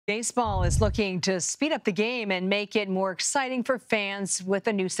Baseball is looking to speed up the game and make it more exciting for fans with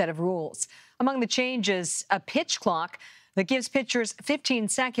a new set of rules. Among the changes, a pitch clock that gives pitchers 15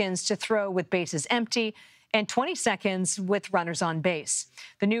 seconds to throw with bases empty and 20 seconds with runners on base.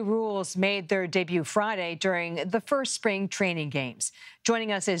 The new rules made their debut Friday during the first spring training games.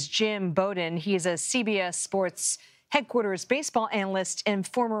 Joining us is Jim Bowden. He is a CBS Sports headquarters baseball analyst and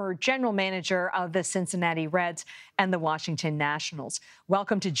former general manager of the Cincinnati Reds and the Washington Nationals.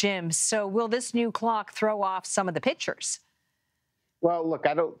 Welcome to Jim. So will this new clock throw off some of the pitchers? Well, look,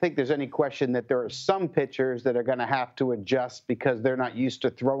 I don't think there's any question that there are some pitchers that are going to have to adjust because they're not used to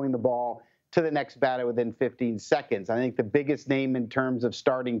throwing the ball to the next batter within 15 seconds. I think the biggest name in terms of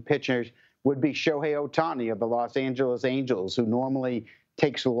starting pitchers would be Shohei Ohtani of the Los Angeles Angels, who normally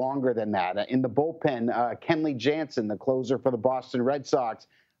takes longer than that. In the bullpen, Kenley Jansen, the closer for the Boston Red Sox,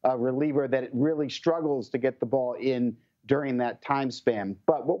 a reliever that really struggles to get the ball in during that time span.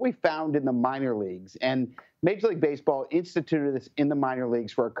 But what we found in the minor leagues, and Major League Baseball instituted this in the minor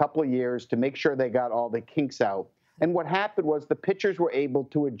leagues for a couple of years to make sure they got all the kinks out. And what happened was the pitchers were able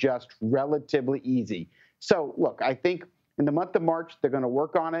to adjust relatively easy. So, look, I think in the month of March, they're going to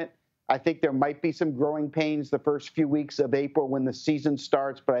work on it. I think there might be some growing pains the first few weeks of April when the season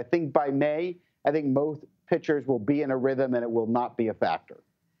starts. But I think by May, I think most pitchers will be in a rhythm and it will not be a factor.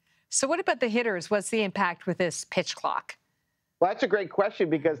 So what about the hitters? What's the impact with this pitch clock? Well, that's a great question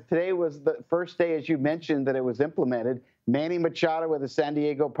because today was the first day, as you mentioned, that it was implemented. Manny Machado with the San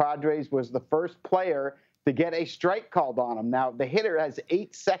Diego Padres was the first player to get a strike called on him. Now, the hitter has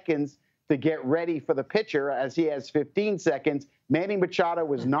 8 seconds to get ready for the pitcher as he has 15 seconds. Manny Machado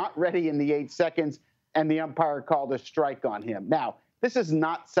was not ready in the 8 seconds, and the umpire called a strike on him. Now, this is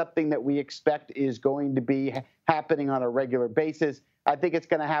not something that we expect is going to be happening on a regular basis. I think it's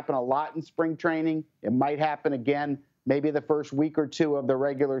going to happen a lot in spring training. It might happen again maybe the first week or two of the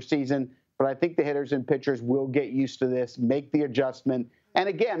regular season, but I think the hitters and pitchers will get used to this, make the adjustment. And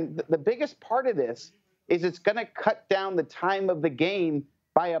again, the biggest part of this is it's going to cut down the time of the game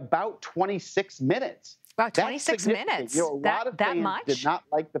by about 26 minutes. About 26 minutes? You know, a lot of fans did not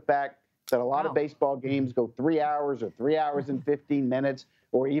like the fact that a lot of baseball games go 3 hours or 3 hours and 15 minutes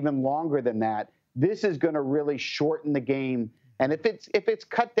or even longer than that. This is going to really shorten the game. And if it's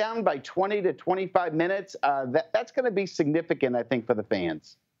cut down by 20 to 25 minutes, that's going to be significant, I think, for the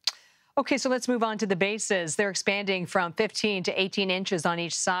fans. Okay, so let's move on to the bases. They're expanding from 15 to 18 inches on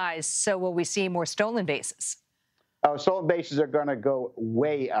each side. So will we see more stolen bases? Stolen bases are going to go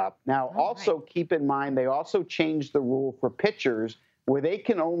way up. Now, keep in mind, they also changed the rule for pitchers where they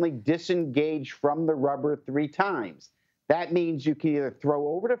can only disengage from the rubber 3 times. That means you can either throw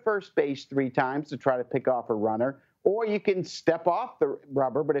over to first base 3 times to try to pick off a runner, or you can step off the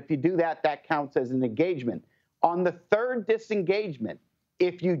rubber. But if you do that, that counts as an engagement. On the third disengagement,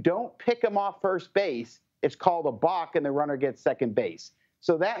 if you don't pick them off first base, it's called a balk and the runner gets second base.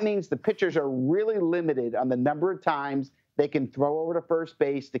 So that means the pitchers are really limited on the number of times they can throw over to first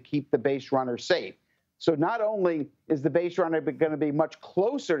base to keep the base runner safe. So not only is the base runner going to be much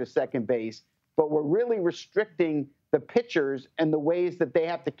closer to second base, but we're really restricting the pitchers and the ways that they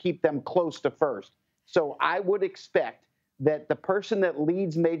have to keep them close to first. So I would expect that the person that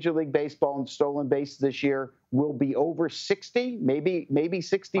leads Major League Baseball in stolen bases this year will be over 60, maybe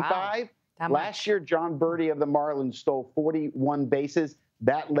 65. Wow, Last year, John Birdie of the Marlins stole 41 bases.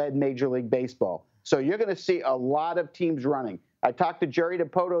 That led Major League Baseball. So you're going to see a lot of teams running. I talked to Jerry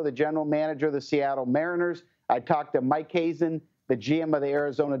DiPoto, the general manager of the Seattle Mariners. I talked to Mike Hazen, the GM of the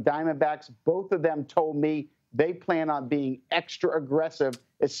Arizona Diamondbacks. Both of them told me they plan on being extra aggressive,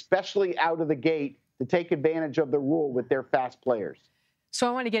 especially out of the gate, to take advantage of the rule with their fast players. So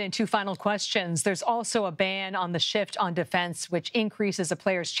I want to get into 2 final questions. There's also a ban on the shift on defense, which increases a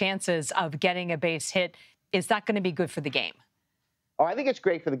player's chances of getting a base hit. Is that going to be good for the game? Oh, I think it's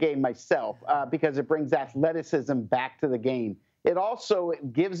great for the game myself because it brings athleticism back to the game. It also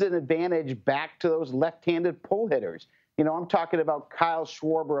gives an advantage back to those left-handed pull hitters. You know, I'm talking about Kyle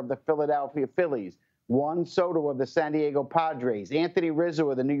Schwarber of the Philadelphia Phillies, Juan Soto of the San Diego Padres, Anthony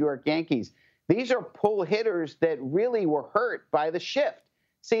Rizzo of the New York Yankees. These are pull hitters that really were hurt by the shift.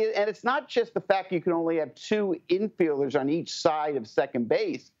 See, and it's not just the fact you can only have 2 infielders on each side of second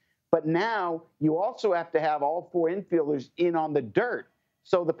base, but now you also have to have all 4 infielders in on the dirt.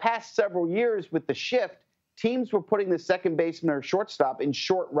 So the past several years with the shift, teams were putting the second baseman or shortstop in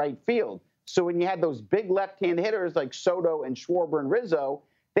short right field. So when you had those big left-hand hitters like Soto and Schwarber and Rizzo,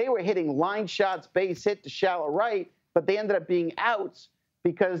 they were hitting line shots, base hit to shallow right, but they ended up being outs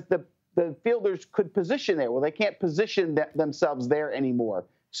because the fielders could position there. Well, they can't position themselves there anymore.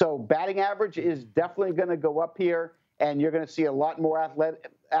 So batting average is definitely going to go up here. and you're going to see a lot more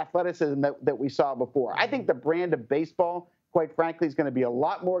athleticism that we saw before. I think the brand of baseball, quite frankly, is going to be a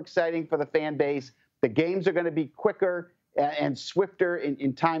lot more exciting for the fan base. The games are going to be quicker and swifter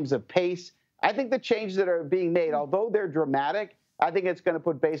in times of pace. I think the changes that are being made, although they're dramatic, I think it's going to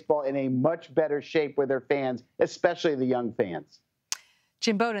put baseball in a much better shape with their fans, especially the young fans.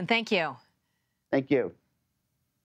 Jim Bowden, thank you. Thank you.